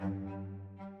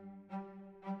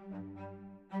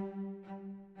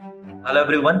Hello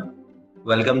everyone,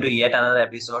 welcome to yet another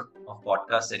episode of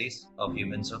podcast series of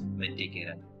Humans of Mitti.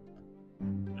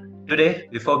 Today,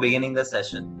 before beginning the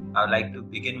session, I would like to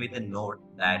begin with a note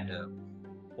that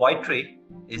poetry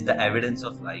is the evidence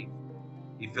of life.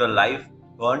 If your life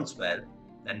burns well,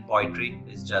 then poetry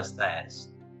is just the ash.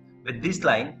 With this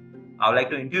line, I would like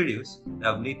to introduce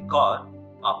Navneet Kaur,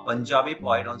 a Punjabi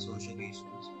poet on social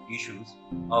issues,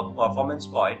 a performance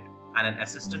poet, and an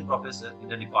assistant professor in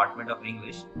the Department of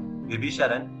English,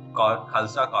 Vibhisharan Kaur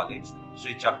Khalsa College,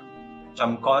 Sri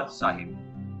Chamkaur Sahib.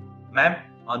 Ma'am,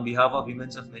 on behalf of Women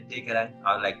of Mitti,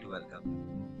 I would like to welcome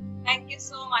you. Thank you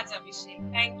so much, Abhishek.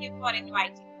 Thank you for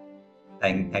inviting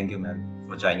me. Thank you, ma'am,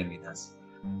 for joining with us.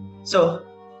 So,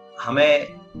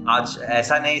 हमें आज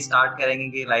ऐसा नहीं start करेंगे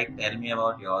कि like tell me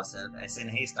about yourself, ऐसे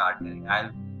नहीं start करेंगे. I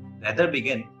later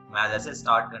begin. मैं आज ऐसे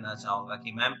स्टार्ट करना चाहूंगा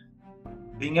कि ma'am,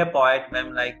 being a poet,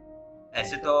 ma'am like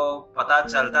ऐसे तो पता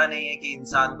चलता नहीं है कि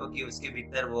इंसान को कि उसके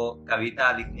भीतर वो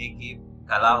कविता लिखने की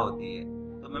कला होती है.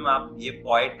 तो मैम, आप ये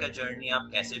पोएट का जर्नी आप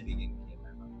कैसे बिगिन किए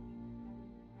मैम?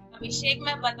 अभिषेक,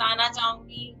 मैं बताना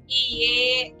चाहूंगी कि ये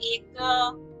एक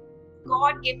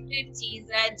गॉड गिफ्टेड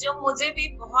चीज है जो मुझे भी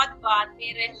बहुत बाद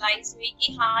में रियलाइज हुई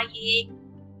कि हाँ, ये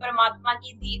परमात्मा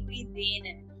की दी हुई देन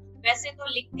है. वैसे तो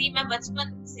लिखती मैं बचपन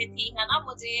से थी, है ना.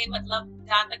 मुझे मतलब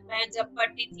जहाँ तक मैं जब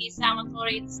पढ़ती थी 7th और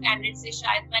 8th स्टैंडर्ड से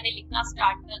शायद मैंने लिखना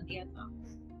स्टार्ट कर दिया था,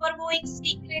 पर वो एक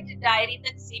सीक्रेट डायरी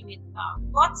तक सीमित था.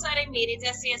 बहुत सारे मेरे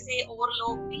जैसे ऐसे और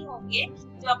लोग भी होंगे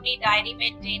जो अपनी डायरी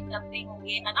मेंटेन करते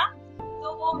होंगे, है ना.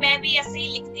 तो वो मैं भी ऐसे ही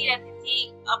लिखती रहती थी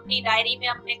अपनी डायरी में,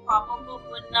 अपने ख्वाबों को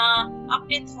बुनना,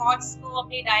 अपने थॉट्स को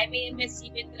अपनी डायरी में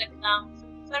सीमित रखना.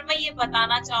 पर मैं ये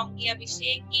बताना चाहूंगी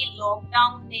अभिषेक कि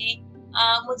लॉकडाउन ने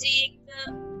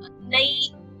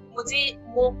मुझे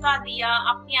मौका दिया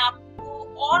अपने आप को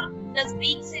और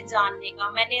नजदीक से जानने का.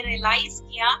 मैंने रियलाइज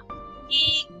किया कि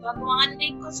भगवान ने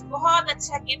कुछ बहुत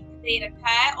अच्छा गिफ्ट दे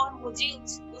रखा है और मुझे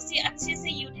उसे अच्छे से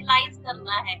यूटिलाइज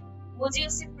करना है, मुझे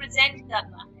उसे प्रेजेंट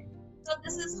करना है. So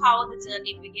this is how the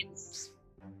journey begins.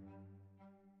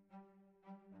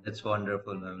 That's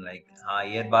wonderful, ma'am. Like हाँ,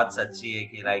 ये बात सच्ची है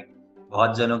कि लाइक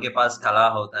बहुत जनों के पास कला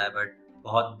होता है, बट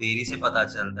बहुत देरी से पता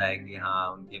चलता है कि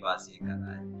हाँ, उनके पास ये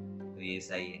कला है. तो ये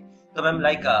सही है. तो मैम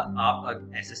लाइक आप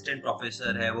असिस्टेंट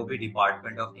प्रोफेसर है, वो भी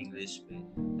डिपार्टमेंट ऑफ इंग्लिश पे.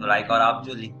 तो लाइक और आप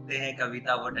जो लिखते हैं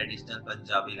कविता, वो ट्रेडिशनल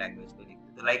पंजाबी लैंग्वेज पे लिखते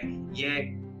हैं. तो लाइक ये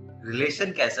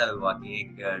रिलेशन कैसा हुआ कि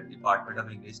एक डिपार्टमेंट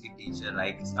ऑफ इंग्लिश की teacher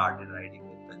like started writing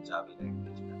Punjabi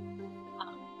language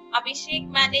में? अभिषेक,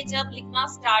 मैंने जब लिखना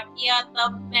स्टार्ट किया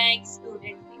तब मैं एक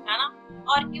स्टूडेंट थी, है ना.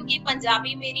 और क्योंकि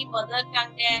पंजाबी मेरी मदर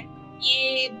टंग है,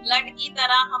 ये ब्लड की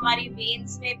तरह हमारी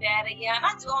वेन्स में बह रही है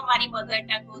ना, जो हमारी मदर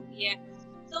टंग होती है.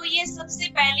 तो ये सबसे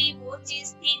पहली वो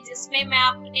चीज थी जिसमें मैं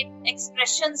अपने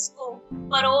एक्सप्रेशंस को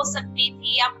परो सकती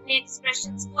थी, अपने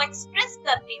एक्सप्रेशंस को एक्सप्रेस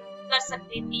कर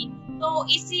सकती थी. तो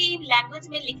इसी लैंग्वेज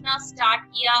में लिखना स्टार्ट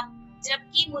किया.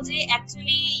 जबकि मुझे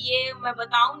एक्चुअली ये मैं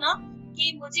बताऊं ना कि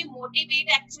मुझे मोटिवेट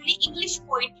एक्चुअली इंग्लिश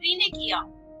पोइट्री ने किया,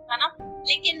 है ना.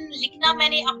 लेकिन लिखना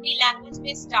मैंने अपनी लैंग्वेज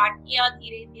में स्टार्ट किया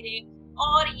धीरे धीरे,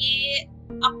 और ये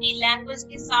अपनी लैंग्वेज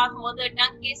के साथ, मदर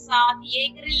टंग के साथ ये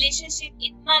एक रिलेशनशिप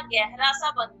इतना गहरा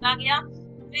सा बनता गया.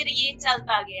 फिर ये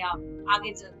चलता गया,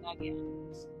 आगे चलता गया.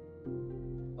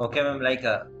 ओके मैम, लाइक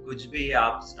कुछ भी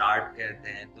आप स्टार्ट करते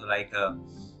हैं तो लाइक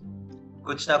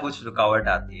कुछ ना कुछ रुकावट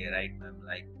आती है, राइट मैम.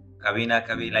 लाइक कभी ना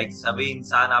कभी लाइक सभी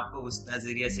इंसान आपको उस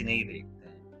नजरिए से नहीं देखते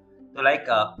हैं. तो लाइक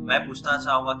मैं पूछना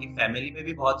चाहूंगा कि फैमिली में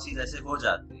भी बहुत चीज ऐसे हो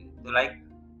जाती है. तो लाइक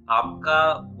आपका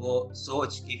वो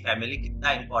सोच कि फैमिली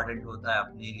कितना इम्पोर्टेंट होता है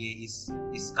अपने लिए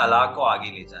इस कला को आगे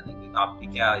ले जाने के, तो आपकी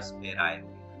क्या इसमें राय है?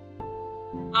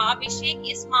 अभिषेक,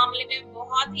 इस मामले में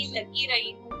बहुत ही लकी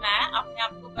रही हूँ. मैं अपने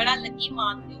आप को बड़ा लकी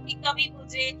मानती हूँ कि कभी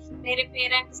मुझे मेरे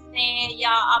पेरेंट्स ने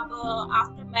या अब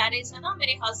आफ्टर मैरिज, है ना,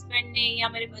 मेरे हस्बैंड ने या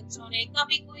मेरे बच्चों ने,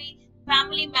 कभी कोई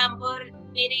फैमिली मेंबर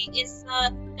मेरी इस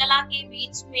कला के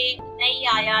बीच में नहीं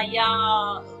आया या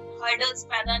हर्डल्स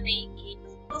पैदा नहीं की.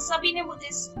 तो सभी ने मुझे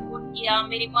सपोर्ट किया.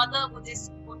 मेरी मदर मुझे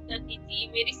सपोर्ट करती थी,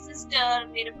 मेरी सिस्टर,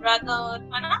 मेरे ब्रदर,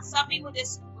 है ना, सभी मुझे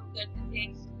सपोर्ट करते थे.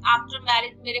 आफ्टर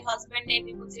मैरिज मेरे हस्बैंड ने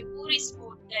भी मुझे पूरी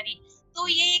सपोर्ट करी. तो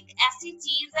ये एक ऐसी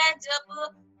चीज है, जब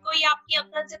कोई आपके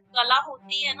अंदर जब कला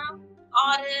होती है ना,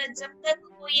 और जब तक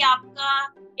कोई आपका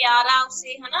प्यारा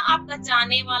उसे, है ना, आपका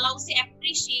चाहने वाला उसे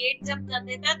अप्रिशिएट जब कर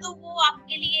देता है, तो वो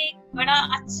आपके लिए एक बड़ा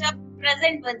अच्छा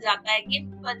प्रेजेंट बन जाता है,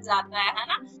 गिफ्ट बन जाता है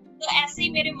ना. तो ऐसे ही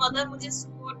मेरे मदर मुझे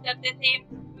सपोर्ट करते थे.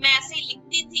 मैं ऐसे ही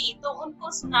लिखती थी तो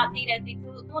उनको सुनाती रहती थी.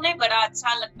 उन्हें बड़ा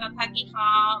अच्छा लगता था कि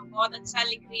हाँ, बहुत अच्छा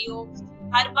लिख रही हो.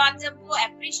 हर बार जब वो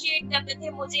अप्रिशिएट करते थे,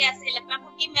 मुझे ऐसे लगता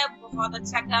था कि मैं बहुत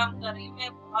अच्छा काम कर रही हूँ,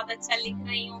 मैं बहुत अच्छा लिख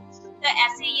रही हूँ. तो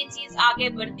ऐसे ये चीज आगे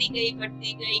बढ़ती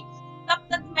गई. तब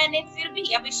तक मैंने फिर भी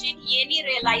अभिषेक ये नहीं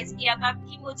रियलाइज किया था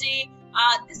कि मुझे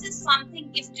this is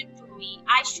something gifted to me,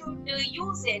 I should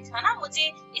use it, है ना,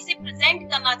 मुझे इसे प्रेजेंट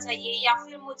करना चाहिए या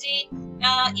फिर मुझे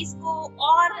इसको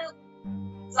और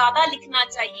ज्यादा लिखना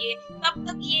चाहिए। तब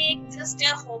तक ये एक जस्ट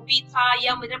हॉबी था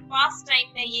या मेरे पास टाइम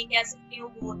में ये कह सकती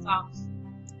हूँ वो था।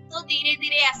 तो धीरे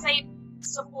धीरे ऐसा ही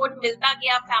सपोर्ट मिलता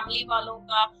गया फैमिली वालों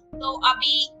का। तो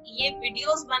अभी ये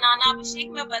वीडियोस बनाना अभिषेक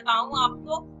मैं बताऊं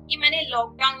आपको कि मैंने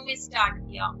लॉकडाउन में स्टार्ट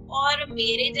किया, और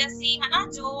मेरे जैसी है ना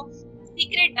जो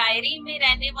सीक्रेट डायरी में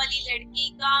रहने वाली लड़की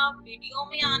का वीडियो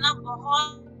में आना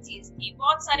बहुत चीज थी।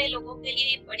 बहुत सारे लोगों के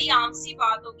लिए बड़ी आम सी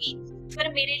बात होगी, पर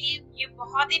मेरे लिए ये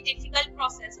बहुत ही डिफिकल्ट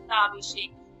प्रोसेस था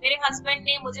अभिषेक। मेरे हस्बैंड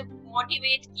ने मुझे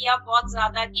मोटिवेट किया बहुत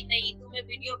ज्यादा कि नहीं, तुम्हें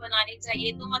वीडियो बनानी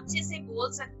चाहिए, तुम अच्छे से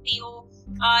बोल सकती हो,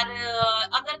 और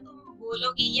अगर तुम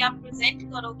बोलोगी या प्रेजेंट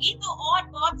करोगी तो और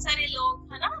बहुत सारे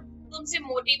लोग है ना तुमसे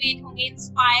मोटिवेट होंगे,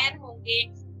 इंस्पायर होंगे,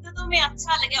 तो तुम्हें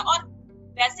अच्छा लगे। और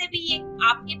वैसे भी ये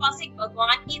आपके पास एक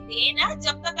भगवान की देन है,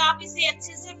 जब तक आप इसे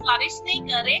अच्छे से फ्लरिश नहीं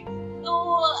कर रहे तो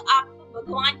आप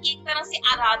भगवान की एक तरह से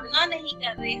आराधना नहीं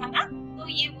कर रहे, है ना। तो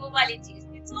ये वो वाली चीज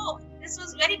थी। So this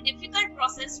was very difficult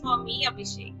process for me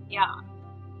Abhishek. या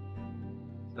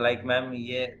लाइक मैम,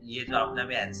 ये जो आपने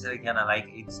अभी आंसर किया ना,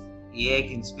 लाइक इट्स, ये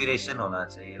एक इंस्पिरेशन होना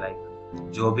चाहिए।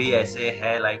 लाइक जो भी ऐसे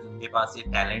है, लाइक उनके पास ये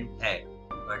टैलेंट है,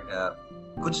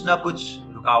 बट कुछ ना कुछ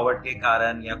रुकावट के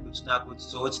कारण या कुछ ना कुछ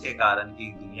सोच के कारण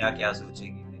कि दुनिया क्या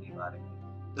सोचेगी मेरे बारे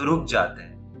में, तो रुक जाते हैं।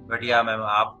 बट या मैम,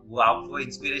 आप वो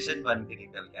इंस्पिरेशन बन के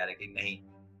निकल के आ रहे कि नहीं,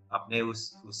 अपने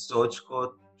उस सोच को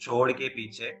छोड़ के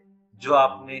पीछे जो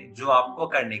आपको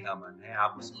करने का मन है,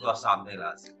 आप उसको सामने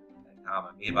ला सकते हैं। हाँ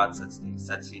मैम, ये बात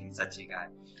सच्ची कहा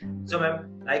है। सो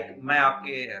मैम, लाइक मैं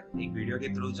आपके एक वीडियो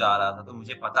के थ्रू जा रहा था, तो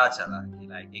मुझे पता चला कि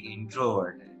लाइक एक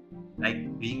इंट्रोवर्ट है, like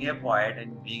being a poet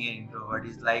and being a introvert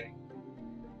is like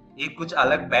ये कुछ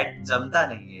अलग बैठ जमता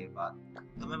नहीं है ये बात।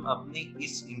 तो मैम, अपनी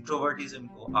इस इंट्रोवर्टिज्म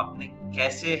को आपने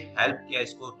कैसे हेल्प किया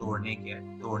इसको तोड़ने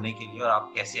के लिए, और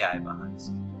आप कैसे आए बाहर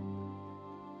से?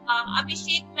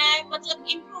 अभिषेक, मैं मतलब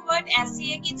इंट्रोवर्ट ऐसी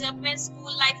है कि जब मैं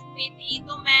स्कूल लाइफ में थी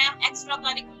तो मैं एक्स्ट्रा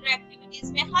करिकुलर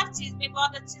एक्टिविटीज में हर चीज में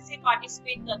बहुत अच्छे से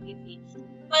पार्टिसिपेट करती थी।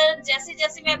 पर जैसे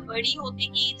जैसे मैं बड़ी होती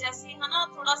गई, जैसे है ना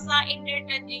थोड़ा सा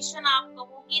इंटरटेनमेंट आप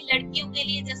कहो कि लड़कियों के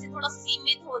लिए जैसे थोड़ा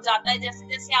सीमित हो जाता है जैसे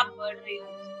जैसे आप बढ़ रहे हो,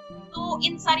 तो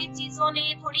इन सारी चीजों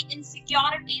ने थोड़ी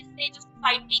इनसिक्योरिटीज ने, जो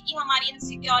सोसाइटी की हमारी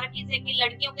इनसिक्योरिटीज है कि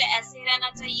लड़कियों को ऐसे रहना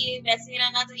चाहिए वैसे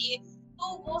रहना चाहिए, तो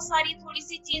वो सारी थोड़ी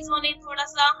सी चीजों ने थोड़ा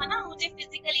सा है ना मुझे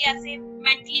फिजिकली ऐसे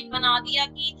मेंटली बना दिया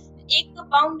कि एक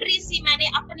बाउंड्री सी मैंने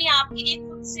अपने आप के लिए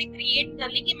खुद से क्रिएट कर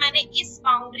ली कि मैंने इस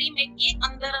बाउंड्री में के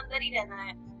अंदर अंदर ही रहना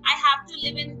है। I have to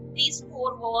live in these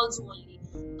 4 walls only.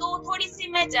 तो थोड़ी सी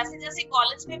मैं जैसे जैसे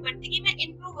कॉलेज में बढ़ती गई, मैं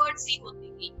इंट्रोवर्ट सी होती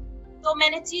गई, तो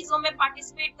मैंने चीजों में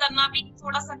पार्टिसिपेट करना भी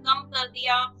थोड़ा सा कम कर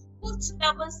दिया। कुछ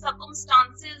तब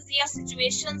सर्कमस्टांसेस या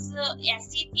सिचुएशंस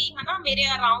ऐसी थी है ना मेरे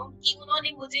अराउंड कि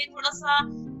उन्होंने मुझे थोड़ा सा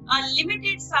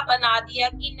लिमिटेड सा बना दिया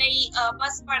कि नहीं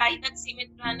बस पढ़ाई तक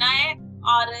सीमित रहना है,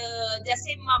 और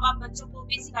जैसे माँ बाप बच्चों को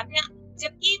भी सिखाते हैं,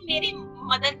 जबकि मेरी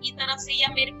मदर की तरफ से या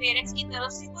मेरे पेरेंट्स की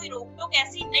तरफ से कोई रोक टोक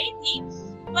ऐसी नहीं थी।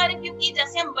 पर क्योंकि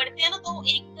जैसे हम बढ़ते हैं ना तो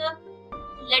एक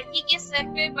लड़की के सर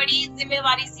पे बड़ी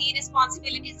जिम्मेवारी सी,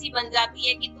 रिस्पॉन्सिबिलिटी सी बन जाती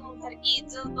है कि तुम घर की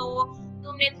इज्जत हो,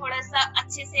 तुमने थोड़ा सा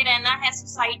अच्छे से रहना है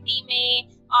सोसाइटी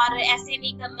में, और ऐसे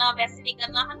नहीं करना वैसे नहीं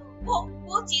करना है।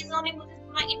 वो चीजों ने मुझे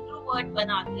थोड़ा इंट्रोवर्ट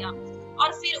बना दिया।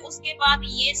 और फिर उसके बाद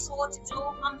ये सोच जो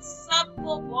हम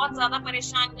सबको बहुत ज्यादा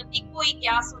परेशान करती, कोई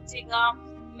क्या सोचेगा,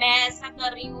 मैं ऐसा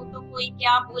कर रही हूँ तो कोई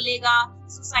क्या बोलेगा,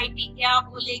 सोसाइटी क्या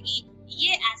बोलेगी,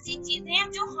 ये ऐसी चीजें हैं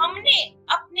जो हमने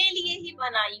अपने लिए ही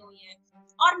बनाई हुई है।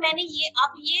 और मैंने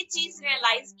ये चीज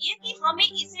रियलाइज की है कि हमें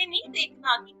इसे नहीं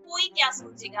देखना कि कोई क्या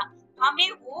सोचेगा,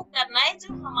 हमें वो करना है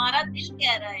जो हमारा दिल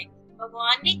कह रहा है।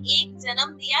 भगवान ने एक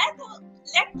जन्म दिया है तो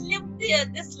let's live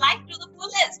this life to the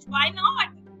fullest, why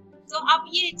not. तो अब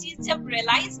ये चीज जब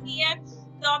रियलाइज की है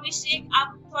तो अभिषेक अब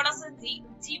थोड़ा सा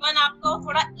जीवन आपको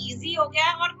थोड़ा इजी हो गया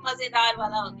है और मजेदार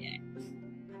वाला हो गया है।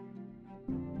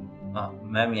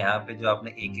 मैम, यहाँ पे जो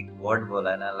आपने एक एक वर्ड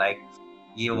बोला ना, लाइक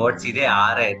ये वर्ड सीधे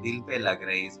आ रहे, दिल पे लग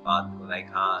रहे इस बात को। लाइक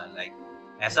हाँ,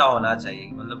 लाइक ऐसा होना चाहिए।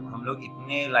 मतलब हम लोग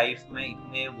इतने लाइफ में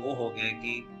इतने वो हो गए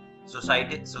कि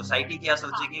सोसाइटी क्या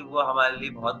सोचेगी वो हमारे लिए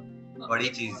बहुत बड़ी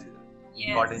चीज,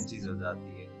 इम्पोर्टेंट चीज हो जाती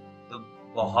है। तो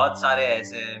बहुत सारे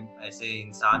ऐसे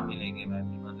इंसान मिलेंगे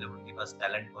मैम, मतलब उनके पास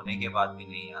टैलेंट होने के बाद भी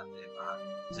नहीं आते,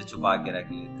 बाहर से छुपा के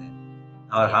रख लेते हैं।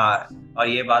 और हाँ, और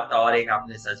ये बात और एक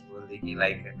आपने सच बोल दी कि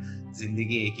लाइक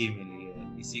जिंदगी एक ही मिली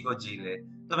है, इसी को जी ले।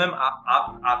 तो मैम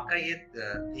आपका ये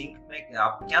थिंक में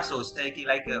आप क्या सोचते हैं कि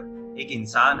लाइक एक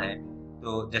इंसान है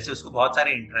तो जैसे उसको बहुत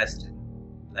सारे इंटरेस्ट है,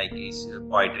 लाइक इस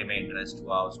पोएट्री में इंटरेस्ट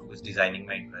हुआ, उसको कुछ डिजाइनिंग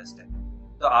में इंटरेस्ट है,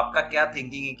 तो आपका क्या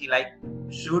थिंकिंग है कि like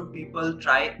should people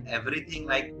try everything,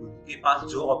 like उनके पास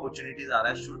जो अपॉर्चुनिटीज आ रहा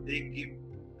है should they give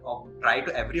try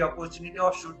to every opportunity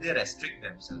और शुड दे रेस्ट्रिक्ट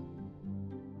देमसेल्फ?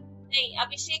 नहीं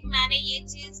अभिषेक, मैंने ये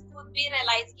चीज खुद भी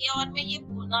रियलाइज किया और मैं ये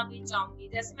बोलना भी चाहूंगी।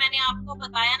 जैसे मैंने आपको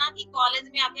बताया ना कि कॉलेज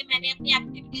में आके मैंने अपनी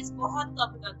एक्टिविटीज बहुत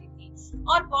कम कर दी थी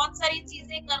और बहुत सारी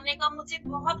चीजें करने का मुझे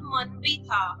बहुत मन भी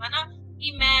था, है ना,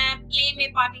 कि मैं प्ले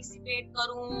में पार्टिसिपेट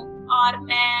करूं और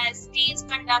मैं स्टेज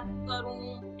कंडक्ट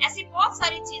करूं। ऐसी बहुत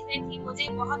सारी चीजें थी, मुझे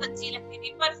बहुत अच्छी लगती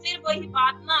थी। पर फिर वही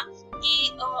बात ना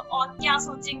कि और क्या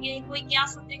सोचेंगे, कोई क्या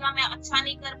सोचेगा, मैं अच्छा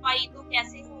नहीं कर पाई तो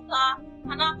कैसे होगा,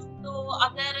 है ना। तो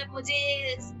अगर मुझे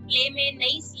प्ले में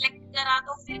नहीं सिलेक्ट करा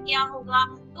तो फिर क्या होगा।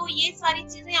 तो ये सारी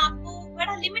चीजें आपको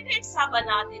बड़ा लिमिटेड सा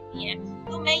बना देती है।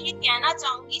 तो मैं ये कहना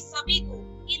चाहूंगी सभी को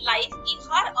कि लाइफ की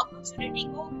हर अपॉर्चुनिटी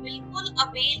को बिल्कुल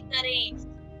अवेल करें।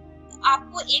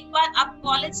 आपको एक बार, अब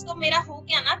कॉलेज तो मेरा हो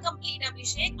गया ना कंप्लीट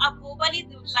अभिषेक, अब वो वाली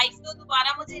लाइफ तो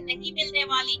दोबारा मुझे नहीं मिलने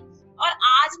वाली। और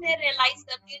आज मैं रियलाइज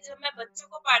करती हूँ, जब मैं बच्चों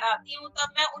को पढ़ाती हूँ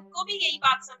तब मैं उनको भी यही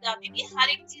बात समझाती हूँ कि हर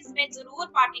एक चीज में जरूर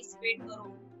पार्टिसिपेट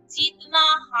करो। जीतना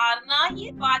हारना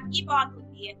ये बात की बात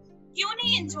होती है, क्यों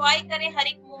नहीं एंजॉय करें हर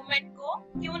एक मोमेंट को,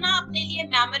 क्यों ना अपने लिए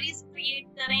मेमोरीज क्रिएट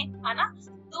करें, है ना।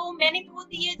 तो मैंने खुद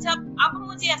ये, जब अब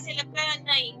मुझे ऐसे लगता है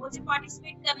नहीं मुझे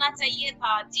पार्टिसिपेट करना चाहिए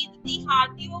था, जीतती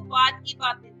हारती वो बात की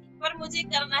बात थी, पर मुझे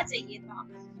करना चाहिए था।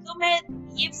 तो मैं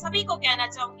ये सभी को कहना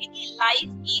चाहूंगी कि लाइफ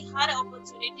की हर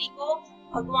अपॉर्चुनिटी को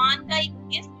भगवान का एक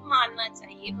गिफ्ट मानना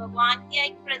चाहिए, भगवान का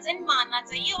एक प्रेजेंट मानना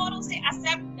चाहिए और उसे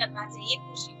एक्सेप्ट करना चाहिए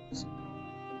खुशी खुशी।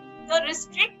 तो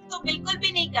रिस्ट्रिक्ट तो बिल्कुल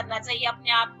भी नहीं करना चाहिए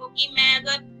अपने आप को कि मैं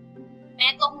अगर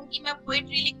मैं कहूँ कि मैं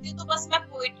पोएट्री लिखती हूँ तो बस मैं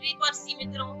पोएट्री पर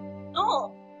सीमित रहूं। नो,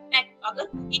 मैं अगर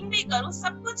कुकिंग भी करूँ,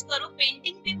 सब कुछ करूँ,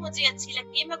 पेंटिंग भी मुझे अच्छी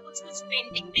लगती है, मैं कुछ कुछ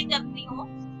पेंटिंग भी करती हूँ,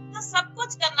 तो सब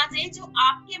कुछ करना चाहिए जो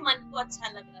आपके मन को अच्छा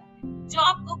लग रहा है, जो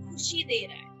आपको खुशी दे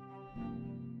रहा है।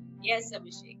 यस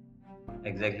अभिषेक।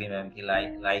 एग्जैक्टली मैम, की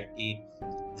लाइक की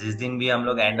जिस दिन भी हम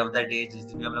लोग एंड ऑफ द डे, जिस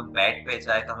दिन भी हम लोग बेड पे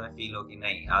जाए तो हमें फील हो कि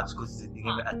नहीं आज कुछ जिंदगी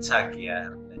में अच्छा किया है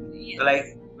हमने। तो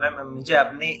लाइक मैम मुझे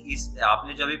अपने इस,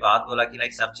 आपने जो भी बात बोला कि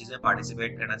लाइक सब चीजें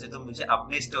पार्टिसिपेट करना चाहिए, तो मुझे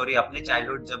अपनी स्टोरी, अपने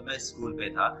चाइल्डहुड जब मैं स्कूल पे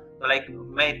था तो लाइक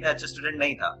मैं इतना अच्छा स्टूडेंट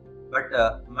नहीं था,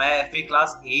 बट मैं फिर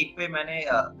क्लास 8 पे मैंने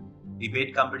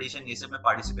डिबेट कंपटीशन ये सब में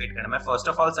पार्टिसिपेट करना, मैं फर्स्ट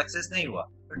ऑफ ऑल सक्सेस नहीं हुआ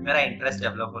बट मेरा इंटरेस्ट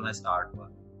डेवलप होना स्टार्ट हुआ।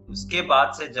 उसके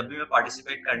बाद से जब भी मैं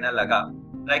पार्टिसिपेट करने लगा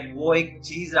लाइक वो एक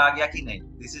चीज आ गया कि नहीं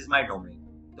दिस इज माय डोमेन।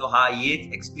 तो हाँ, ये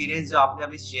एक्सपीरियंस जो आपने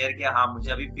अभी शेयर किया, हाँ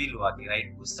मुझे अभी फील हुआ कि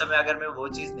राइट उस समय अगर मैं वो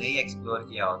चीज नहीं एक्सप्लोर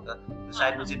किया होता तो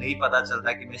शायद मुझे नहीं पता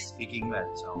चलता कि मैं स्पीकिंग में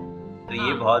अच्छा हूँ। तो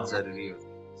ये बहुत जरूरी है।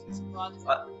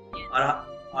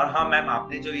 और हाँ मैम,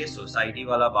 आपने जो ये सोसाइटी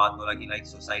वाला बात बोला कि लाइक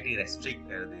सोसाइटी रेस्ट्रिक्ट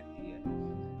कर देती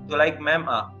है, तो लाइक मैम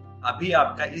अभी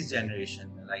आपका इस जनरेशन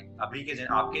में, लाइक अभी के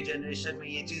आपके जनरेशन में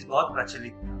ये चीज बहुत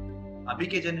प्रचलित है, अभी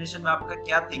के जनरेशन में आपका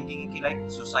क्या थिंकिंग है कि लाइक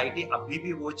सोसाइटी अभी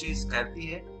भी वो चीज करती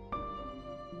है?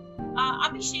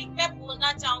 अभिषेक, मैं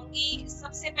बोलना चाहूंगी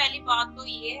सबसे पहली बात तो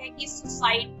ये है कि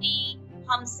सोसाइटी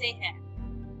हमसे है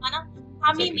ना,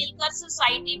 हम ही मिलकर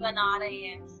सोसाइटी बना रहे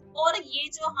हैं। और ये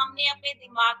जो हमने अपने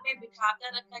दिमाग में बिठा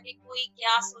कर रखा कि कोई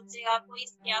क्या सोचेगा, कोई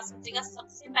क्या सोचेगा,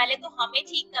 सबसे पहले तो हमें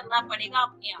ठीक करना पड़ेगा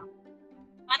अपने आप,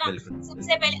 है ना।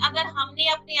 सबसे पहले अगर हमने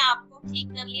अपने आप को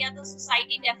ठीक कर लिया तो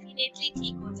सोसाइटी डेफिनेटली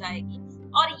ठीक हो जाएगी।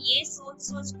 और ये सोच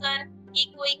सोच कर कि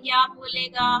कोई क्या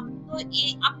बोलेगा, तो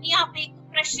ये अपने आप एक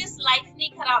प्रेशियस लाइफ नहीं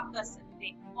खराब कर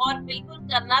सकते और बिल्कुल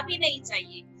करना भी नहीं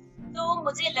चाहिए। तो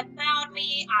मुझे लगता है, और मैं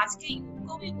ये आज के यूथ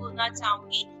को भी बोलना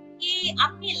चाहूंगी कि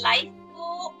अपनी लाइफ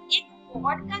को एक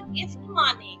गॉड का गिफ्ट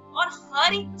माने और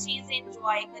हर एक चीज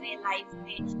एंजॉय करें लाइफ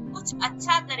में, कुछ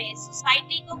अच्छा करें,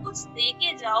 सोसाइटी को कुछ दे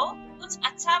के जाओ, कुछ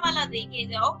अच्छा वाला दे के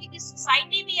जाओ, क्योंकि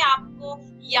सोसाइटी भी आपको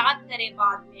याद करे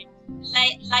बाद में।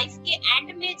 लाइफ के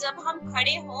एंड में जब हम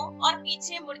खड़े हों और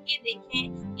पीछे मुड़ के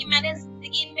देखें कि मैंने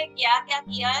जिंदगी में क्या क्या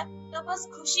किया है, तो बस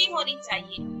खुशी होनी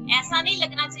चाहिए। ऐसा नहीं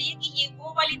लगना चाहिए कि ये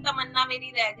वो वाली तमन्ना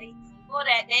मेरी रह गई थी, वो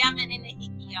रह गया, मैंने नहीं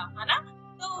किया, है ना।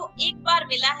 तो एक बार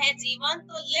मिला है जीवन,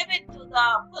 तो live it to the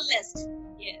fullest.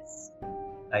 Yes,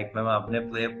 like ma'am आपने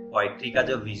पूरे पोएट्री का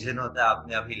जो विजन होता है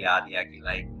आपने अभी ला दिया कि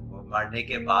लाइक वो मरने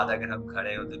के बाद अगर हम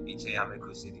खड़े हो तो पीछे हमें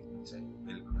खुशी दिखनी चाहिए।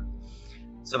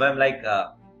 बिल्कुल। सो मैम लाइक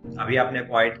अभी आपने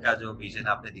पोएट का जो विजन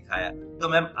आपने दिखाया, तो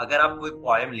मैम अगर आप कोई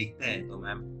पोएम लिखते हैं तो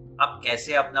मैम आप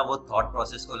कैसे अपना वो थॉट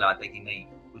प्रोसेस को लाते कि नहीं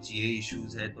कुछ ये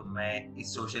इश्यूज है तो मैं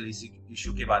इस सोशल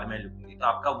इशू के बारे में लिखूंगी, तो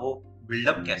आपका वो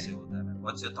बिल्डअप कैसे होता है?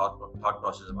 What's your thought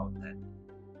process about that?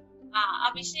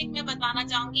 अभिषेक, मैं बताना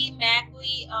चाहूंगी मैं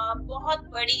कोई बहुत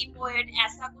बड़ी पोएट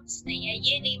ऐसा कुछ नहीं है,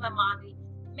 ये नहीं मैं मान रही।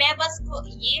 मैं बस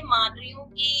ये मान रही हूँ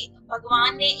कि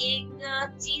भगवान ने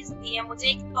एक चीज दी है, मुझे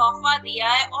एक तोहफा दिया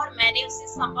है और मैंने उसे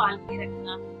संभाल के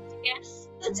रखना, ठीक है।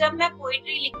 तो जब मैं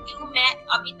पोइट्री लिखती हूँ, मैं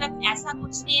अभी तक ऐसा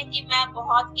कुछ नहीं है कि मैं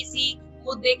बहुत किसी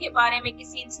मुद्दे के बारे में,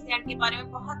 किसी इंसिडेंट के बारे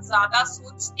में बहुत ज्यादा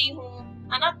सोचती हूँ,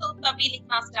 है ना, तो तभी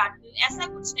लिखना स्टार्ट की, ऐसा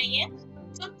कुछ नहीं है।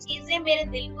 जो चीजें मेरे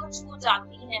दिल को छू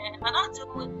जाती हैं, है ना,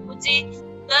 जो मुझे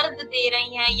दर्द दे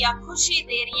रही हैं या खुशी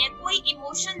दे रही हैं, कोई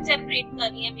इमोशन जनरेट कर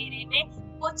रही है मेरे में,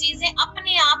 वो चीजें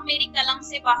अपने आप मेरी कलम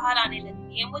से बाहर आने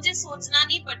लगती है, मुझे सोचना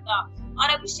नहीं पड़ता। और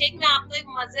अभिषेक, मैं आपको एक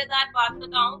मजेदार बात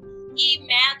बताऊं कि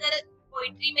मैं अगर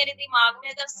पोइट्री मेरे दिमाग में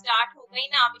अगर स्टार्ट हो गई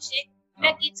ना अभिषेक,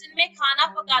 मैं किचन में खाना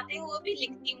पकाते हुए भी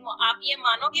लिखती हूँ। आप ये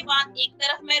मानोगे बात, एक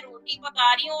तरफ मैं रोटी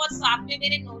पका रही हूँ और साथ में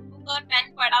मेरे नोटबुक और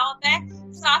पेन पड़ा होता है,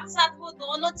 साथ साथ वो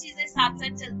दोनों चीजें साथ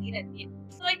साथ चलती रहती है।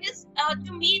 So it is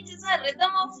to me it is a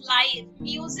rhythm of life.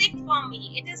 Music for me,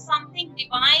 it is something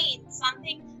divine,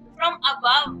 something from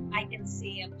above, I can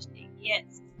say, Abhishek.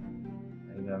 Yes.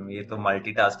 Ma'am, ये तो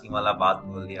मल्टीटास्किंग वाला बात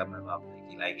बोल दिया मैम आपने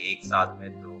कि लाइक एक साथ में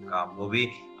दो काम, वो भी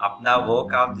अपना वो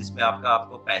काम जिसमें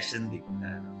आपको पैशन दिखता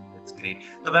है। It's great.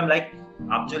 तो मैम लाइक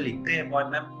आप जो लिखते हैं पोएम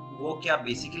मैम, वो क्या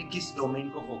बेसिकली किस डोमेन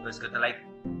को फोकस करता है,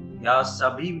 लाइक या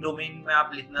सभी डोमेन में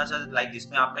आप लिखना चाहते, लाइक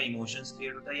जिसमें आपका इमोशंस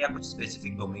क्रिएट होता है, या कुछ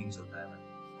स्पेसिफिक डोमेन्स होता है मैम?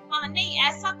 हाँ, नहीं,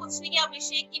 ऐसा कुछ नहीं है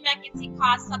अभिषेक कि मैं किसी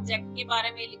खास सब्जेक्ट के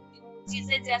बारे में लिखती हूँ।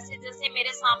 चीजें जैसे जैसे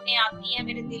मेरे सामने आती हैं,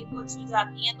 मेरे दिल को छू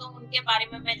जाती हैं, तो उनके बारे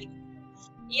में मैं लिखती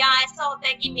हूँ। या ऐसा होता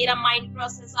है कि मेरा माइंड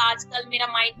प्रोसेस, आजकल मेरा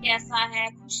माइंड कैसा है,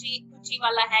 खुशी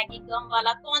वाला है कि गम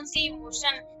वाला, कौन सी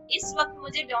इमोशन इस वक्त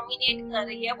मुझे डोमिनेट कर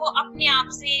रही है, वो अपने आप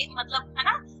से मतलब, है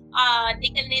ना,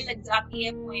 निकलने लग जाती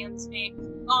है पोएम्स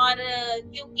में। और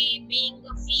क्योंकि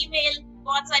बीइंग फीमेल,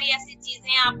 बहुत सारी ऐसी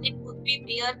चीजें आपने खुद भी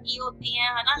बेयर की होती हैं,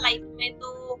 है ना, लाइफ में,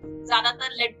 तो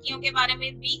ज्यादातर लड़कियों के बारे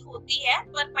में भी होती है,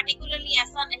 पर पर्टिकुलरली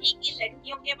ऐसा नहीं कि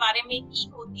लड़कियों के बारे में ही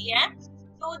होती है।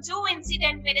 तो जो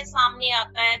इंसिडेंट मेरे सामने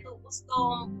आता है, तो उसको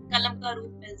कलम का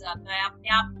रूप मिल जाता है अपने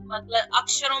आप, मतलब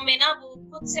अक्षरों में ना वो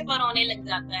खुद से परोने लग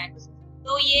जाता है।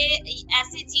 तो ये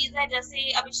ऐसी चीज है,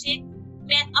 जैसे अभिषेक,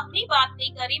 मैं अपनी बात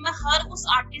नहीं कर रही, मैं हर उस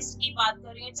आर्टिस्ट की बात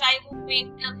कर रही हूँ, चाहे वो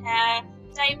पेंटर है,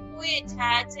 चाहे पोएट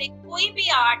है, चाहे कोई भी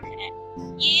आर्ट है,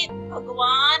 ये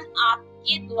भगवान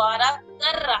आपके द्वारा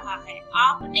कर रहा है,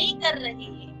 आप नहीं कर रहे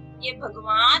हैं, ये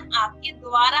भगवान आपके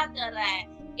द्वारा कर रहा है।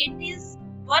 It is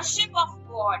worship of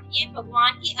God, ये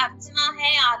भगवान की अर्चना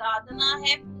है, आराधना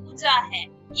है, पूजा है,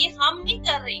 ये हम नहीं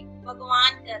कर रहे,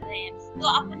 भगवान कर रहे हैं। तो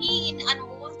अपनी इन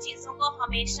अनमोल चीजों को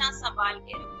हमेशा संभाल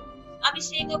के रखो।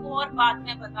 अभिषेक, एक और बात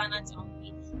मैं बताना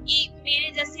चाहूंगी कि मेरे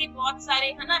जैसे बहुत सारे,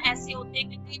 है ना, ऐसे होते हैं,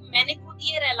 क्योंकि मैंने खुद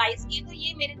ये रियलाइज की, तो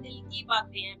ये मेरे दिल की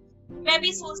बातें हैं। मैं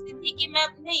भी सोचती थी कि मैं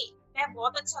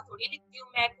बहुत अच्छा थोड़ी लिखती हूँ,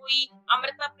 मैं कोई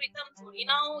अमृता प्रीतम थोड़ी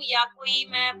ना हूँ, या कोई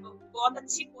मैं बहुत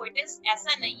अच्छी पोएटिस्ट,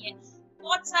 ऐसा नहीं है।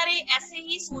 बहुत सारे ऐसे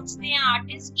ही सोचते हैं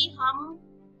आर्टिस्ट कि हम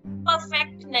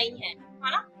परफेक्ट नहीं है,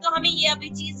 है ना, तो हमें ये अभी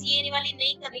चीज ये वाली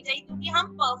नहीं करनी चाहिए क्योंकि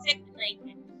हम परफेक्ट नहीं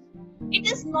है। It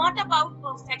is not about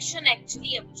perfection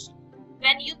actually, Abhishek.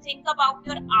 When you think about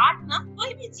your art, ना,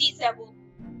 कोई भी चीज है वो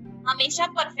हमेशा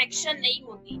परफेक्शन नहीं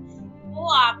होती, वो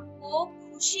आपको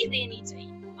खुशी देनी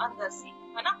चाहिए अंदर से,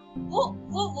 है ना,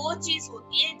 वो चीज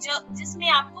होती है जो जिसमें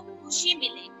आपको खुशी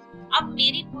मिले। अब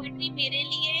मेरी पोइट्री मेरे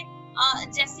लिए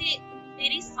जैसे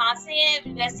मेरी सांसें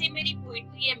हैं, वैसे मेरी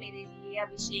पोइट्री है मेरे लिए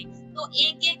अभिषेक। तो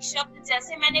एक एक शब्द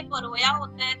जैसे मैंने परोया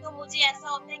होता है, तो मुझे ऐसा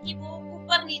होता है कि वो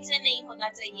ऊपर नीचे नहीं होना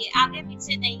चाहिए, आगे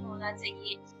पीछे नहीं होना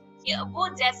चाहिए, कि वो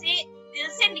जैसे दिल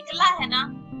से निकला है ना,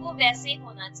 वो वैसे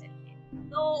होना चाहिए।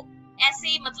 तो ऐसे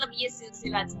ही मतलब ये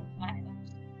सिलसिला चलता है।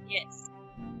 यस,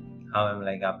 हाँ मैम,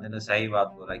 लाइक आपने तो सही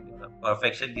बात बोला कि मतलब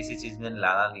परफेक्शन किसी चीज में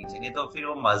लाना नहीं चाहिए, तो फिर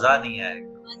वो मजा नहीं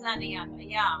आएगा, मजा नहीं आता।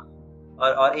 या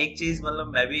और एक चीज, मतलब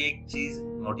मैं भी एक चीज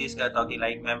नोटिस करता हूँ कि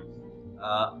लाइक मैम,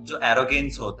 जो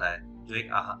एरोगेंस होता है, जो एक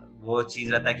वो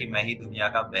चीज रहता है कि मैं ही दुनिया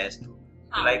का बेस्ट हूँ।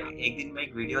 तो लाइक एक दिन मैं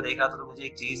एक वीडियो देख रहा था, तो मुझे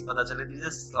एक चीज पता चली, this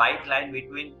is slight line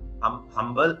between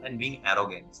humble and being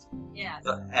arrogant।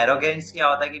 तो एरोगेंस क्या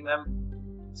होता है कि मैम,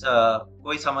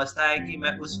 कोई समझता है कि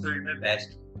मैं उस फील्ड में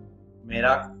बेस्ट हूँ,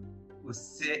 मेरा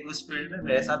उस फील्ड में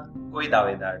मेरे साथ कोई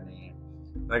दावेदार नहीं है,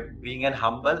 बट बीइंग एन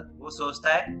हम्बल, वो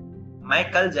सोचता है मैं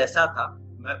कल जैसा था,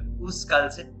 मैं उस कल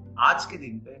से आज के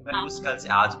दिन पे, मैं उस कल से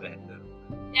आज बेहतर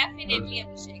हूँ। डेफिनेटली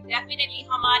अभिषेक, डेफिनेटली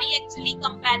हमारी एक्चुअली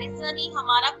कंपैरिजन ही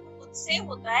हमारा खुद से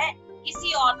होता है,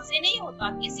 किसी और से नहीं होता।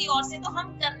 किसी और से तो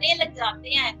हम करने लग जाते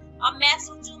हैं, अब मैं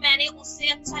सोचूं मैंने उससे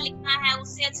अच्छा लिखना है,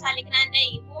 उससे अच्छा लिखना है,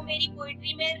 नहीं, वो मेरी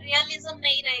पोइट्री में रियलिज्म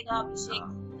नहीं रहेगा अभिषेक,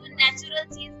 वो नेचुरल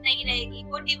चीज नहीं रहेगी,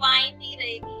 वो डिवाइन नहीं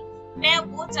रहेगी। मैं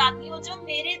वो चाहती हूँ जो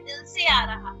मेरे दिल से आ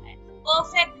रहा है,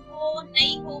 परफेक्ट हो हो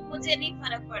नहीं हो मुझे नहीं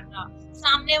फर्क पड़ता,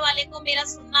 सामने वाले को मेरा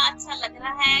सुनना अच्छा लग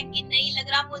रहा है कि नहीं लग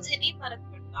रहा मुझे नहीं फर्क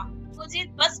पड़ता,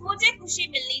 मुझे खुशी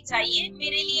मिलनी चाहिए,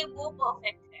 मेरे लिए वो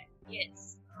परफेक्ट है।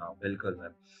 यस हाँ बिल्कुल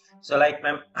मैम। सो लाइक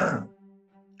मैम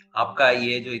आपका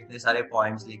ये जो इतने सारे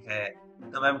पॉइंट्स लिखे हैं,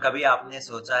 तो मैम कभी आपने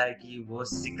सोचा है कि वो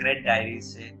सीक्रेट डायरी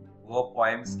से वो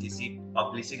पॉइंट्स किसी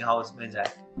पब्लिशिंग हाउस में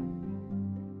जाए?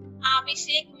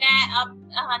 अभिषेक, मैं अब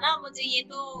है ना, मुझे ये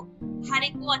तो हर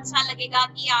एक को अच्छा लगेगा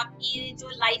कि आपकी जो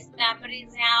लाइफ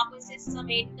मेमोरीज हैं आप इसे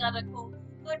समेट कर रखो,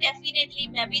 तो डेफिनेटली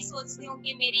मैं भी सोचती हूँ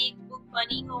कि मेरी एक बुक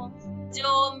बनी हो, जो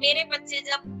मेरे बच्चे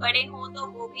जब बड़े हों तो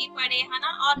वो भी पढ़े, है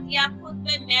ना, और या खुद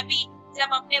में मैं भी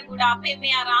जब अपने बुढ़ापे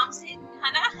में आराम से,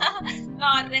 है ना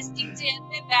और रेस्टिंग चेयर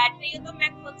पे बैठ रही हूँ, तो मैं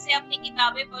खुद से अपनी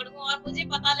किताबें पढ़ूं और मुझे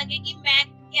पता लगे कि मैं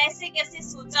कैसे कैसे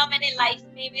सोचा मैंने लाइफ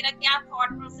में, मेरा क्या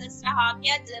थॉट प्रोसेस रहा,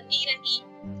 क्या जर्नी रही,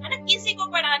 है ना, किसी को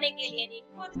पढ़ाने के लिए नहीं,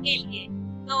 खुद के लिए।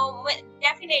 तो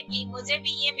डेफिनेटली मुझे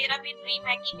भी ये, मेरा भी ड्रीम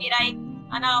है कि मेरा एक,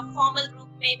 है ना, फॉर्मल रूप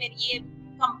में मेरी ये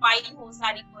कंपाइल हो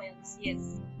सारी poems. Yes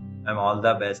ma'am all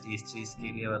the best इस चीज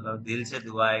के लिए, मतलब दिल से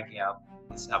दुआ है कि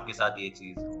आपके साथ ये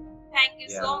चीज हो। Thank you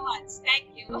so much, thank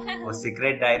you. वो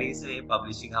सीक्रेट डायरी से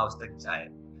पब्लिशिंग हाउस तक जाए।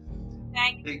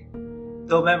 Thank you.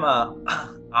 तो मैम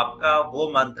आपका वो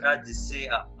मंत्र जिससे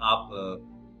आप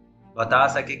बता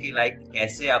सके कि लाइक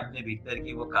कैसे अपने भीतर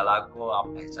की वो कला को आप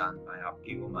पहचान पाए,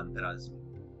 आपकी वो मंत्र।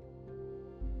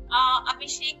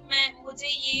 अभिषेक, मुझे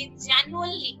ये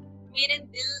जेन्युइनली मेरे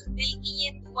दिल की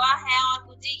ये दुआ है, और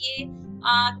मुझे ये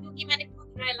क्योंकि मैंने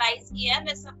खुद रियलाइज किया है,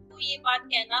 मैं सबको ये बात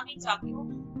कहना भी चाहती हूँ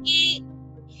कि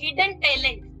hidden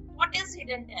talent, what is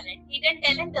hidden talent? Hidden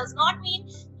talent does not mean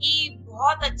कि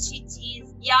बहुत अच्छी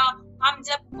चीज, या हम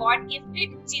जब गॉड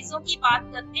गिफ्टेड चीजों की बात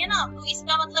करते हैं ना, तो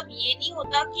इसका मतलब ये नहीं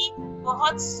होता कि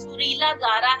बहुत सुरीला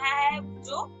गा रहा है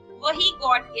जो वही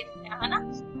गॉड गिफ्ट है ना।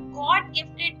 गॉड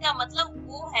गिफ्टेड का मतलब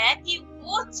वो है कि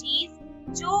वो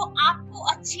चीज जो आपको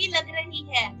अच्छी लग रही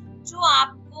है, जो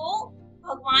आपको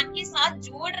भगवान के साथ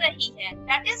जोड़ रही है,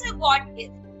 that is a God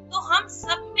gift. तो हम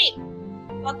सब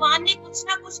में भगवान ने कुछ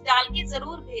ना कुछ डाल के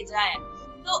जरूर भेजा है,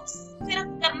 तो सिर्फ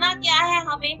करना क्या है,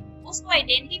 हमें उसको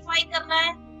आइडेंटिफाई करना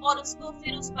है और उसको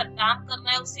फिर उस पर काम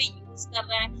करना है, उसे यूज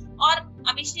करना है। और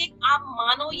अभिषेक, आप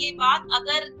मानो ये बात,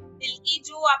 अगर दिल की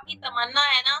जो आपकी तमन्ना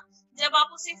है ना, जब आप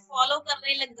उसे फॉलो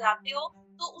करने लग जाते हो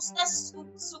तो उसका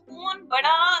सुकून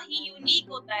बड़ा ही यूनिक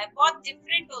होता है, बहुत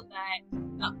डिफरेंट होता है।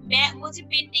 मुझे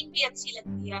पेंटिंग भी अच्छी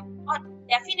लगती है, और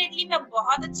डेफिनेटली मैं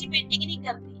बहुत अच्छी पेंटिंग नहीं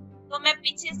करती, तो मैं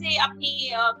पीछे से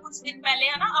अपनी कुछ दिन पहले,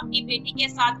 है ना, अपनी बेटी के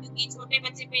साथ, क्योंकि छोटे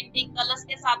बच्चे पेंटिंग कलर्स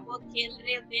के साथ बहुत खेल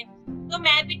रहे होते हैं, तो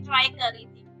मैं भी ट्राई कर रही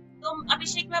थी। तो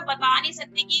अभिषेक, मैं बता नहीं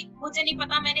सकती कि मुझे नहीं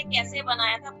पता मैंने कैसे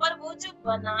बनाया था, पर वो जो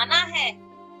बनाना है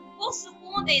वो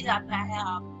सुकून दे जाता है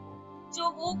आपको। जो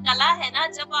वो कला है ना,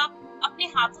 जब आप अपने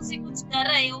हाथों से कुछ कर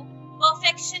रहे हो,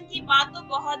 परफेक्शन की बात तो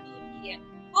बहुत दूर की है,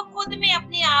 वो खुद में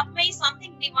अपने आप में ही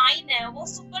समथिंग डिवाइन है, वो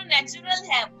सुपर नेचुरल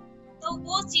है। तो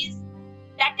वो चीज,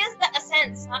 दैट इज द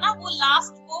एसेंस, है ना, वो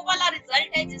लास्ट, वो वाला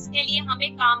रिजल्ट है जिसके लिए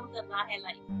हमें काम करना है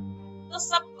लाइफ। तो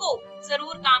सबको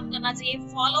जरूर काम करना चाहिए,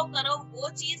 फॉलो करो वो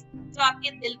चीज जो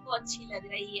आपके दिल को अच्छी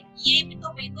लग रही है। ये भी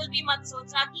तो बिल्कुल भी मत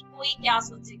सोचा कि कोई क्या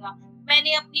सोचेगा।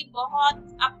 मैंने अपनी बहुत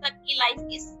अब तक की लाइफ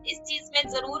इस चीज में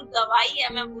जरूर गवाई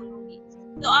है, मैं बोलूंगी।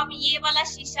 तो अब ये वाला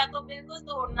शीशा तो बिल्कुल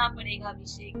तोड़ना पड़ेगा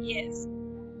अभिषेक। यस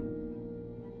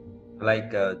लाइक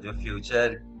जो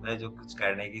फ्यूचर में जो कुछ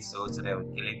करने की सोच रहे हैं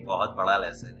उनके लिए बहुत बड़ा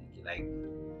लेसन है कि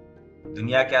लाइक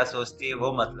दुनिया क्या सोचती है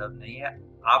वो मतलब नहीं है,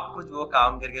 आपको जो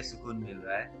काम करके सुकून मिल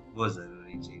रहा है वो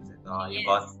जरूरी चीज है। तो ये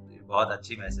बहुत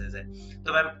अच्छी मैसेज है।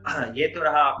 तो मैम ये तो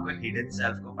रहा आपको हिडन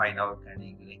सेल्फ को फाइंड आउट करने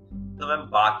के लिए, तो मैम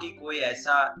बाकी कोई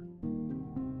ऐसा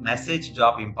मैसेज जो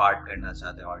आप इम्पार्ट करना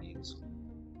चाहते हैं ऑडियंस को?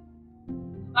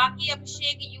 बाकी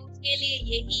अभिषेक, यूथ के लिए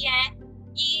यही है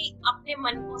कि अपने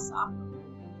मन को साफ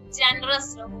रखो,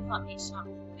 जेनरस रहो हमेशा,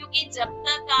 क्योंकि जब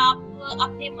तक आप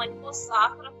अपने मन को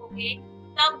साफ रखोगे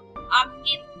तब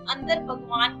आपके अंदर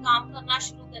भगवान काम करना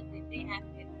शुरू कर देते हैं।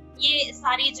 फिर ये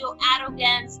सारी जो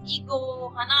एरोगेंस, ईगो,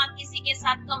 है ना, किसी के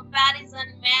साथ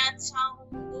कंपैरिजन, मैं अच्छा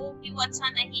हूँ वो भी वो अच्छा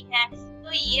नहीं है,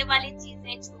 तो ये वाली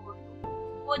चीजें छोड़ दो।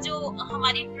 वो जो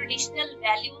हमारी ट्रेडिशनल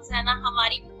वैल्यूज है ना,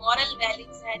 हमारी मॉरल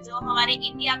वैल्यूज है, जो हमारे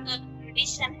इंडिया का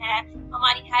ट्रेडिशन है,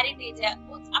 हमारी हेरिटेज है,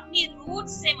 उस अपनी रूट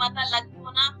से मत अलग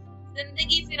होना,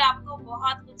 जिंदगी फिर आपको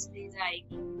बहुत कुछ दे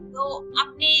जाएगी। तो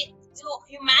अपने जो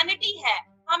ह्यूमैनिटी है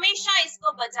हमेशा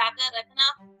इसको बचा कर रखना।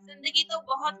 जिंदगी तो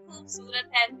बहुत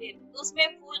खूबसूरत है, फिर उसमें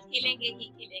फूल खिलेंगे ही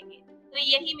खिलेंगे। तो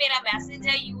यही मेरा मैसेज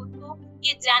है यूथ को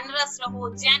कि जेनरस रहो,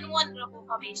 जेन्युइन रहो,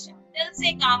 हमेशा दिल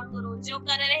से काम करो, जो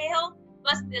कर रहे हो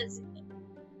बस दिल से करो।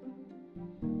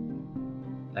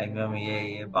 लाइक मैम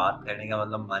ये बात करने का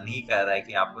मतलब मन ही कर रहा है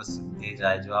कि आपको सुनते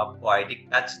जाए, जो आप पोएटिक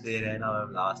टच दे रहे हैं ना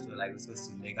मैम लास्ट में, लाइक उसको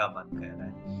सुनने का मन कर रहा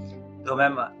है। तो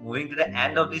ma'am moving to the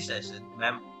end of this session,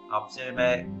 ma'am आपसे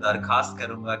मैं दरखास्त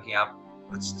करूंगा कि आप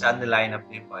कुछ चंद लाइन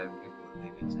अपनी पोएम के बोल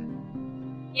देना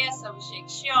चाहिए। यस अभिषेक,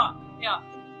 श्योर।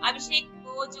 अभिषेक,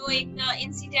 वो जो एक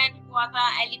इंसिडेंट हुआ था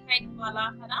एलिफेंट वाला,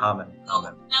 है ना? हाँ मैम, तो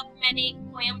तब मैंने एक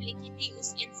पोएम लिखी थी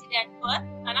उस इंसिडेंट पर,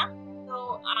 है ना? तो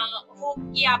होप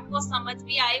कि आपको समझ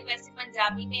भी आए। वैसे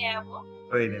पंजाबी में है वो।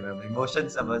 कोई नहीं मैम, इमोशन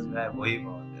समझ में आए वही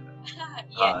बहुत है।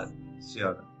 हाँ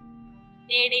श्योर।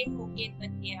 नेड़े होके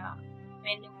तकिया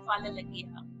मैनू फल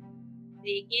लगिया,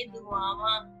 देके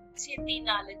दुआवां छेती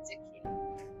नाल चखिया,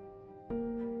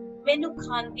 मैनू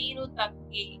खांदी नु तक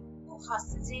के वो हस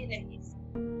जे रहे,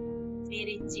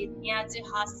 मेरे चेतियां च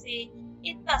हासे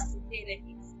ये तसते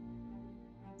रहे,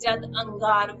 जद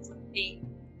अंगार फुटे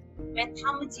मैं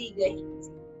थम जी गई,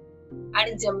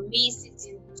 अणजम्मी सी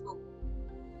जिंदू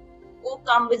वो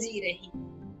कंब जी रही,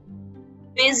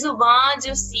 बेजुबान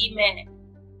जो सी मैं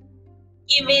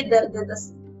किवें दर्द दस,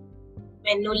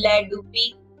 मैनू लै डुबी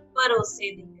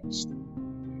भरोसे दी कश्ती,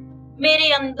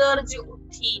 मेरे अंदर जो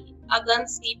उठी अगन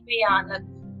सी भयानक,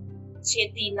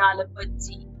 छेती नाल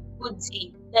भज्जी पुज्जी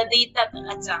नदी तक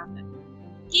अचानक,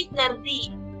 की करदी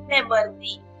मैं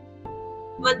मरदी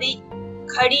वदी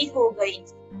खड़ी हो गई,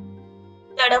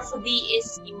 तड़फदी ए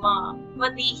सीमा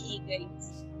वदी ही गई,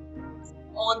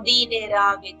 औंदी ने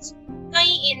राह विच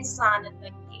कई इंसान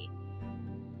तके,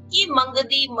 की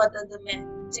मंगदी मदद में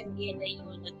चंगे नहीं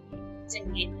लगे,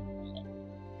 चंगे नहीं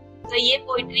लगे। तो ये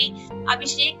पोइट्री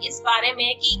अभिषेक इस बारे में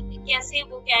कि कैसे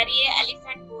वो कह रही है,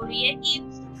 एलिफेंट बोल रही है कि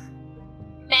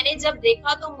मैंने जब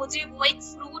देखा तो मुझे वो एक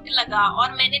फ्रूट लगा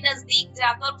और मैंने नजदीक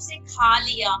जाकर उसे खा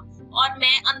लिया, और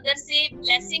मैं अंदर से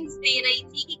ब्लेसिंग्स दे रही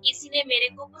थी कि किसी ने मेरे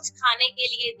को कुछ खाने के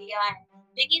लिए दिया है,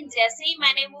 लेकिन जैसे ही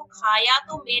मैंने वो खाया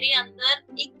तो मेरे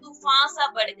अंदर एक तूफान सा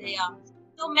बढ़ गया,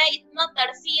 तो मैं इतना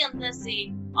तड़फी अंदर से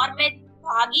और मैं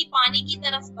भागी, पानी की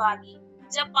तरफ भागी।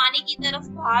 जब पानी की तरफ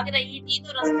भाग रही थी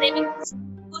तो रास्ते में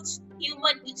कुछ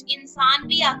ह्यूमन, कुछ इंसान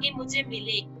भी आके मुझे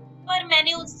मिले, पर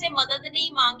मैंने उससे मदद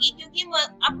नहीं मांगी क्योंकि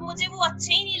अब मुझे वो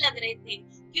अच्छे ही नहीं लग रहे थे,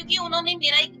 क्योंकि उन्होंने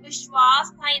मेरा एक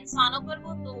विश्वास था इंसानों पर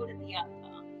वो तोड़ दिया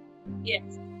था।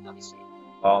 यस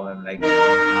अभिषेक। वाओ मैम, लाइक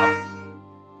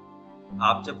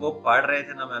आप जब वो पढ़ रहे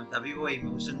थे ना मैम, तभी वो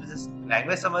इमोशन में से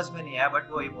लैंग्वेज समझ में नहीं आया,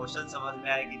 बट वो इमोशन समझ में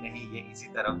आया कि नहीं ये इसी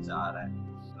तरफ जा रहा है।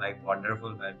 लाइक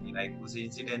वंडरफुल मैम, लाइक उस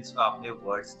इंसिडेंट्स को आपने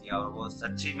वर्ड्स दिया, और वो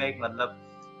सच्ची में एक मतलब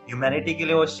ह्यूमैनिटी के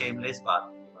लिए वो शेमलेस बात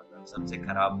थी, मतलब सबसे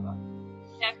खराब बात।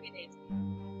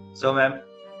 So ma'am,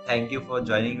 thank you for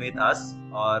joining with us,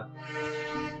 और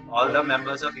all the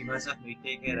members of Humans of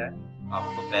Mitti के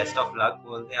आपको बेस्ट ऑफ लक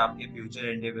बोलते हैं आपके फ्यूचर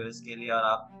एंडेवर्स के लिए, और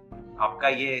आपका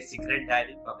ये सीक्रेट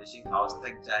डायरी पब्लिशिंग हाउस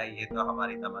तक जाए, ये तो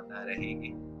हमारी तमन्ना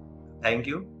रहेगी। Thank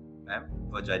you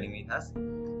ma'am for joining with us.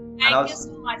 Thank you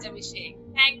so much Abhishek,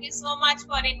 thank you so much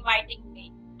for inviting me,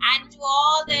 and to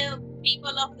all the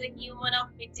people of the Human of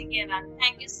Mitti,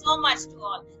 thank you so much to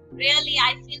all. Really,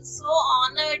 I feel so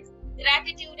honored.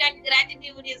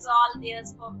 Gratitude is all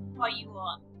theirs for you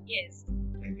all. Yes.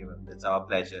 Thank you, ma'am. That's our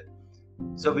pleasure.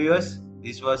 So, viewers,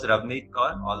 this was Ravneet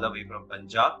Kaur, all the way from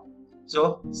Punjab.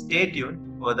 So, stay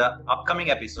tuned for the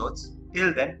upcoming episodes.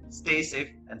 Till then, stay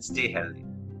safe and stay healthy.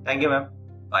 Thank you, ma'am.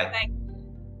 Bye. Thank you.